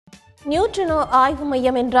Neutrino ஆய்வு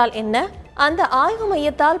மையம் என்றால் என்ன? அந்த ஆய்வு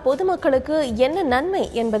மையத்தால் பொதுமக்களுக்கு என்ன நன்மை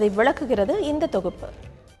என்பதை விளக்குகிறது இந்த தொகுப்பு.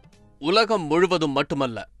 உலகம் முழுவதும்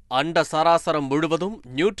மட்டுமல்ல, அண்ட சராசரம் முழுவதும்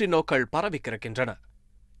நியூட்ரினோக்கள் பரவி கிடக்கின்றன.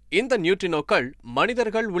 இந்த நியூட்ரினோக்கள்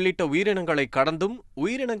மனிதர்கள் உள்ளிட்ட உயிரினங்களை கடந்தும்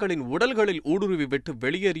உயிரினங்களின் உடல்களில் ஊடுருவி விட்டு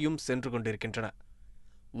வெளியேறியும் சென்று கொண்டிருக்கின்றன.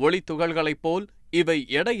 ஒளி துகள்களைப் போல் இவை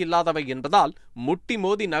எடை இல்லாதவை என்பதால் முட்டி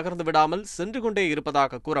மோதி நகர்ந்து விடாமல் சென்று கொண்டே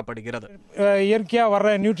இருப்பதாக கூறப்படுகிறது. இயற்கையாக வர்ற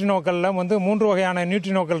நியூட்ரினோக்களில் 3 வகையான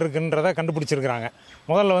நியூட்ரினோக்கள் இருக்குன்றதை கண்டுபிடிச்சிருக்கிறாங்க.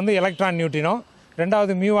 முதல்ல எலக்ட்ரான் நியூட்ரினோ,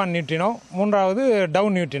 ரெண்டாவது மியூவான் நியூட்ரினோ, மூன்றாவது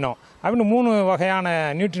டவுன் நியூட்ரினோ அப்படின்னு 3 வகையான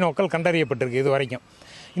நியூட்ரினோக்கள் கண்டறியப்பட்டிருக்கு இது வரைக்கும்.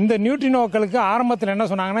 இந்த நியூட்ரினோக்களுக்கு ஆரம்பத்தில் என்ன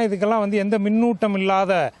சொன்னாங்கன்னா, இதுக்கெல்லாம் எந்த மின்னூட்டம்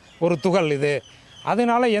இல்லாத ஒரு துகள் இது,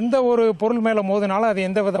 அதனால எந்த ஒரு பொருள் மேலே மோதினாலும் அது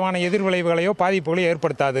எந்த விதமான எதிர்விளைவுகளையோ பாதிப்புகளையோ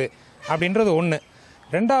ஏற்படுத்தாது அப்படின்றது ஒன்று.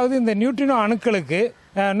 ரெண்டாவது, இந்த நியூட்ரினோ அணுக்களுக்கு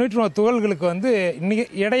நியூட்ரினோ துகள்களுக்கு இன்னைக்கு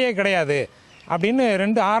எடையே கிடையாது அப்படின்னு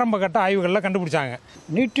 2 ஆரம்ப கட்ட ஆய்வுகளில் கண்டுபிடிச்சாங்க.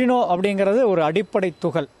 நியூட்ரினோ அப்படிங்கிறது ஒரு அடிப்படை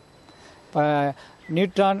துகள். இப்போ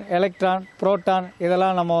நியூட்ரான், எலக்ட்ரான், புரோட்டான்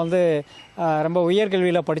இதெல்லாம் நம்ம ரொம்ப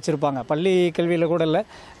உயர்கல்வியில் படிச்சிருப்பாங்க. பள்ளி கல்வியில் கூட இல்லை,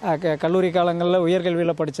 கல்லூரி காலங்களில்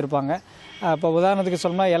உயர்கல்வியில் படிச்சிருப்பாங்க. இப்போ உதாரணத்துக்கு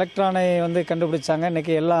சொன்னால் எலக்ட்ரானை கண்டுபிடிச்சாங்க.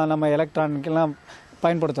 இன்றைக்கி எல்லாம் நம்ம எலக்ட்ரானுக்கெல்லாம்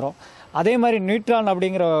பயன்படுத்துகிறோம். அதே மாதிரி நியூட்ரான்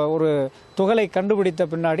அப்படிங்கிற ஒரு துகளை கண்டுபிடித்த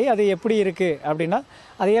பின்னாடி அது எப்படி இருக்குது அப்படின்னா,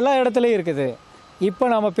 அது எல்லா இடத்துலையும் இருக்குது. இப்போ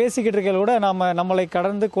நம்ம பேசிக்கிட்டு இருக்கிறத கூட நம்மளை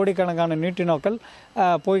கடந்து கோடிக்கணக்கான நியூட்ரினோக்கள்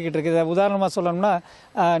போய்கிட்டு இருக்குது. உதாரணமாக சொல்லணும்னா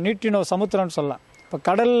நியூட்ரினோ சமுத்திரம்னு சொல்லலாம். இப்போ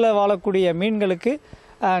கடலில் வாழக்கூடிய மீன்களுக்கு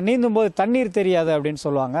நீந்தும் போது தண்ணீர் தெரியாது அப்படின்னு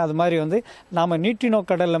சொல்லுவாங்க. அது மாதிரி நாம் நியூட்ரினோ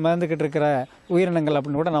கடலில் மிதந்துக்கிட்டு இருக்கிற உயிரினங்கள்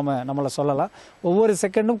அப்படின்னு கூட நம்மளை சொல்லலாம். ஒவ்வொரு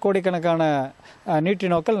செகண்டும் கோடிக்கணக்கான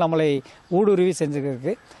நியூட்ரினோக்கள் நம்மளை ஊடுருவி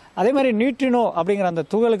செஞ்சுருக்கு. அதே மாதிரி நியூட்ரினோ அப்படிங்கிற அந்த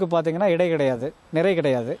துகளுக்கு பார்த்திங்கன்னா இடை கிடையாது, நிறை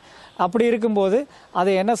கிடையாது. அப்படி இருக்கும்போது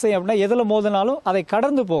அதை என்ன செய்யும் அப்படின்னா, எதில் மோதினாலும் அதை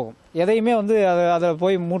கடந்து போகும். எதையுமே அதை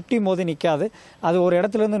போய் முட்டி மோதி நிற்காது. அது ஒரு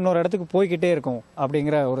இடத்துலேருந்து இன்னொரு இடத்துக்கு போய்கிட்டே இருக்கும்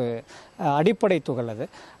அப்படிங்கிற ஒரு அடிப்படை துகள் அது.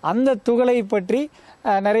 அந்த துகளை பற்றி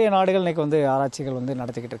நிறைய நாடுகள் இன்னைக்கு ஆராய்ச்சிகள்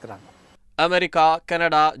நடத்திக்கிட்டு இருக்கிறாங்க. அமெரிக்கா,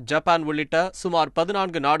 கனடா, ஜப்பான் உள்ளிட்ட சுமார்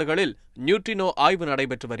 14 நாடுகளில் நியூட்ரினோ ஆய்வு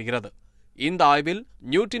நடைபெற்று வருகிறது. இந்த ஆய்வில்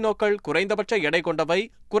நியூட்ரினோக்கள் குறைந்தபட்ச எடை கொண்டவை,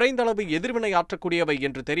 குறைந்தளவு எதிர்வினையாற்றக்கூடியவை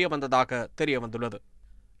என்று தெரிய வந்துள்ளது.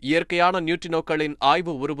 இயற்கையான நியூட்ரினோக்களின்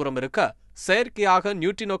ஆய்வு ஒருபுறம் இருக்க, செயற்கையாக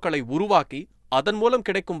நியூட்ரினோக்களை உருவாக்கி அதன் மூலம்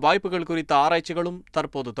கிடைக்கும் வாய்ப்புகள் குறித்த ஆராய்ச்சிகளும்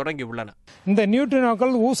தற்போது தொடங்கியுள்ளன. இந்த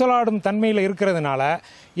நியூட்ரினோக்கள் ஊசலாடும் தன்மையில் இருக்கிறதுனால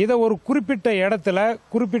இதை ஒரு குறிப்பிட்ட இடத்துல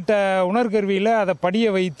குறிப்பிட்ட உணர்கருவியில் அதை படிய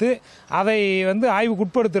வைத்து அதை ஆய்வுக்கு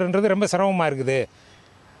உட்படுத்துறது ரொம்ப சிரமமாக இருக்குது.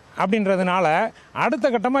 அப்படின்றதுனால அடுத்த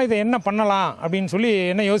கட்டமாக இதை என்ன பண்ணலாம் அப்படின்னு சொல்லி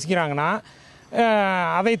என்ன யோசிக்கிறாங்கன்னா,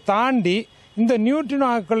 அதை தாண்டி இந்த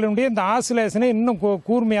நியூட்ரினோக்களுடைய இந்த ஆசிலேஷனை இன்னும்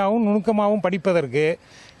கூர்மையாகவும் நுணுக்கமாகவும் படிப்பதற்கு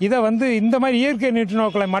இதை இந்த மாதிரி இயற்கை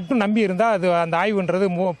நியூட்ரினோக்களை மட்டும் நம்பி இருந்தால் அது அந்த ஆய்வுன்றது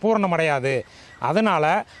பூரணமடையாது.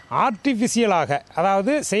 அதனால் ஆர்டிஃபிஷியலாக,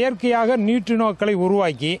 அதாவது செயற்கையாக நியூட்ரினோக்களை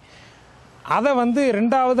உருவாக்கி அதை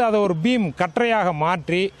ரெண்டாவது அதை ஒரு பீம் கற்றையாக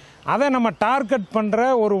மாற்றி அதை நம்ம டார்கெட் பண்ணுற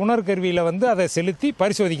ஒரு உணர்கருவியில் அதை செலுத்தி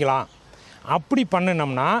பரிசோதிக்கலாம். அப்படி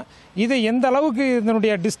பண்ணினோம்னா இதை எந்த அளவுக்கு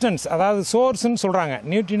இதனுடைய டிஸ்டன்ஸ், அதாவது சோர்ஸ்ன்னு சொல்கிறாங்க,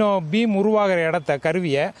 நியூட்ரினோ பீம் உருவாகிற இடத்த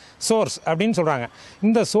கருவியை சோர்ஸ் அப்படின்னு சொல்கிறாங்க.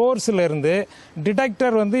 இந்த சோர்ஸிலிருந்து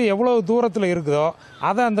டிடெக்டர் எவ்வளோ தூரத்தில் இருக்குதோ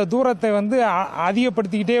அதை அந்த தூரத்தை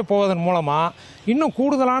அதிகப்படுத்திக்கிட்டே போவதன் மூலமாக இன்னும்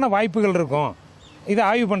கூடுதலான வாய்ப்புகள் இருக்கும் இதை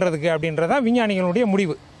ஆய்வு பண்ணுறதுக்கு அப்படின்றதான் விஞ்ஞானிகளுடைய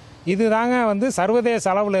முடிவு. இது தாங்க சர்வதேச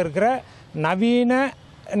அளவில் இருக்கிற நவீன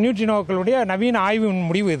நியூட்ரினோக்களுடைய நவீன ஆய்வின்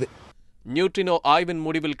முடிவு இது. நியூட்ரினோ ஆய்வின்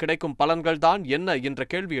முடிவில் கிடைக்கும் பலன்கள்தான் என்ன என்ற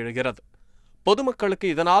கேள்வி எழுகிறது. பொதுமக்களுக்கு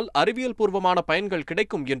இதனால் அறிவியல் பூர்வமான பயன்கள்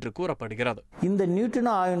கிடைக்கும் என்று கூறப்படுகிறது. இந்த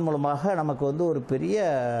நியூட்ரினோ ஆய்வின் மூலமாக நமக்கு ஒரு பெரிய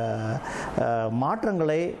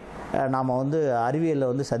மாற்றங்களை நாம்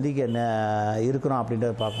அறிவியலில் சந்திக்க இருக்கிறோம்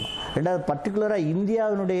அப்படின்றத பார்க்கணும். ரெண்டாவது, பர்டிகுலராக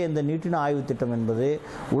இந்தியாவினுடைய இந்த நியூட்ரினோ ஆய்வு திட்டம் என்பது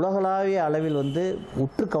உலகளாவிய அளவில்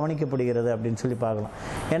உற்று கவனிக்கப்படுகிறது அப்படின்னு சொல்லி பார்க்கலாம்.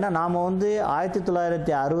 ஏன்னா நாம்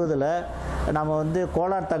 1960 நம்ம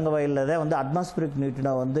கோலார் தங்க வயலில் தான் அட்மாஸ்பிரிக்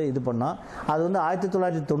நியூட்ரினோ இது பண்ணோம். அது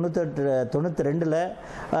 1992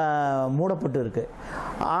 மூடப்பட்டு இருக்கு.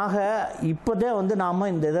 ஆக இப்போ தான் நாம்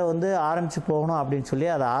இந்த இதை ஆரம்பித்து போகணும் அப்படின்னு சொல்லி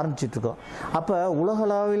அதை ஆரம்பிச்சிட்ருக்கோம். அப்போ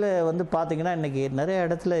உலகளவில் பார்த்தீங்கன்னா இன்றைக்கி நிறைய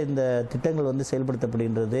இடத்துல இந்த திட்டங்கள்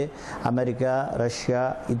செயல்படுத்தப்படுகின்றது. அமெரிக்கா, ரஷ்யா,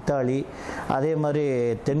 இத்தாலி, அதே மாதிரி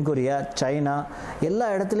தென்கொரியா, சைனா, எல்லா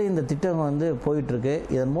இடத்துலையும் இந்த திட்டம் போயிட்டுருக்கு.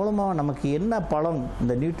 இதன் மூலமாக நமக்கு என்ன பலன்,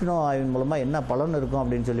 இந்த நியூட்ரினோ ஆய்வின் மூலமாக என்ன பலன் இருக்கும்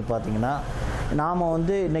அப்படின்னு சொல்லி பார்த்தீங்கன்னா, நாம்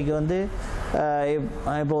இன்றைக்கி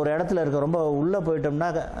இப்போ ஒரு இடத்துல இருக்க ரொம்ப உள்ளே போயிட்டோம்னா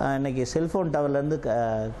இன்றைக்கி செல்ஃபோன் டவர்லேருந்து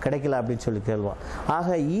கிடைக்கல அப்படின்னு சொல்லி கேள்வோம்.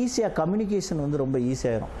 ஆக ஈஸியாக கம்யூனிகேஷன் ரொம்ப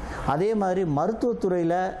ஈஸியாகிடும். அதே மாதிரி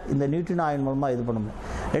மருத்துவத்துறையில் இந்த நியூட்ரினோ ஆய்வின் மூலமாக இது பண்ண முடியும்.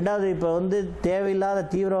 ரெண்டாவது இப்போ வந்து தேவையில்லாத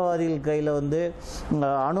தீவிரவாதிகள் கையில் வந்து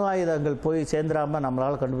அணு ஆயுதங்கள் போய் சேர்ந்துடாமல்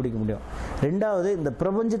நம்மளால் கண்டுபிடிக்க முடியும். ரெண்டாவது இந்த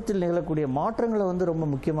பிரபஞ்சத்தில் நிகழக்கூடிய மாற்றங்களை வந்து ரொம்ப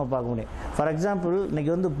முக்கியமாக பார்க்க முடியும். ஃபார் எக்ஸாம்பிள்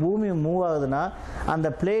இன்னைக்கு வந்து பூமி மூவ் ஆகுதுன்னா அந்த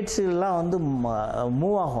பிளேட்ஸ்லாம் வந்து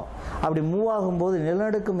மூவ் ஆகும். அப்படி மூவ் ஆகும்போது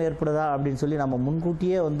நிலநடுக்கம் ஏற்படுதா அப்படின்னு சொல்லி நம்ம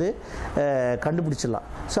முன்கூட்டியே வந்து கண்டுபிடிச்சிடலாம்.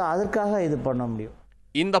 ஸோ அதற்காக இது பண்ண முடியும்.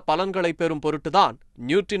 இந்த பலன்களை பெறும் பொருட்டுதான்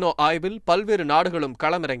நியூட்ரினோ ஆய்வில் பல்வேறு நாடுகளும்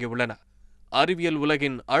களமிறங்கியுள்ளன. அறிவியல்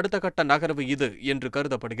உலகின் அடுத்த கட்ட நகர்வு இது என்று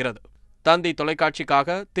கருதப்படுகிறது. தந்தி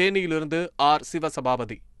தொலைக்காட்சிக்காக தேனியிலிருந்து ஆர்.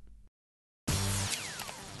 சிவசபாபதி.